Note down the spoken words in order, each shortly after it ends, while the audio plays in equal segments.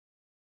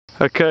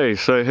Okay,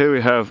 so here we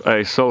have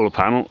a solar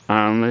panel,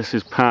 and this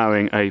is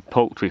powering a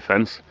poultry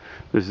fence.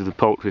 This is the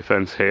poultry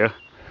fence here.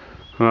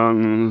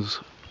 Runs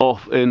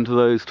off into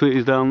those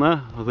trees down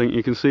there, I think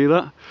you can see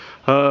that.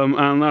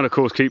 And that of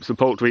course keeps the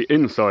poultry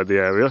inside the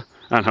area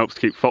and helps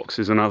to keep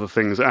foxes and other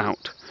things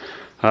out.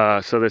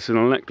 So this is an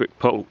electric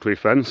poultry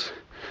fence.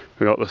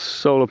 We've got the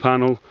solar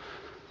panel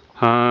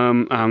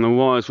and the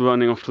wires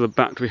running off to the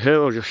battery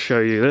here. I'll just show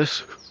you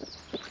this.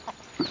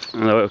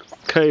 And there are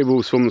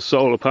cables from the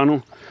solar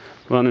panel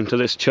run into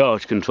this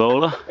charge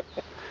controller.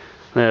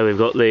 There we've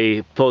got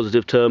the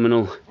positive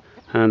terminal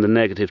and the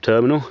negative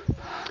terminal,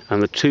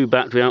 and the two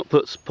battery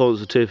outputs,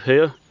 positive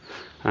here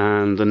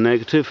and the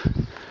negative,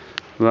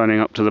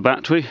 running up to the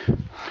battery,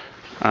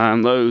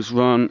 and those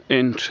run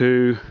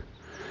into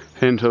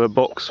the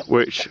box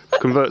which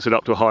converts it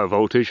up to a higher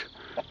voltage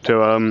to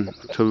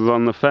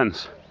run the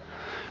fence.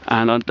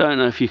 And I don't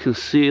know if you can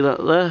see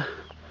that there.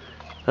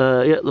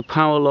 Yeah, the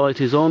power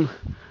light is on,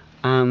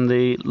 and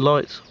the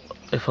lights,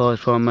 if I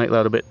try and make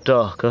that a bit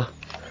darker,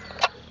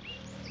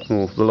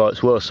 well, the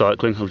lights were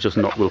cycling. I've just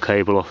knocked the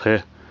cable off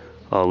here.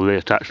 I'll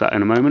reattach that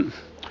in a moment.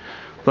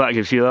 But that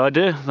gives you the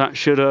idea. That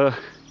should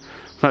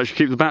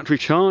keep the battery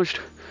charged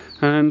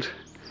and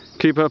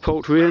keep our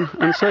poultry in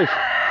and safe.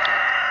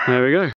 There we go.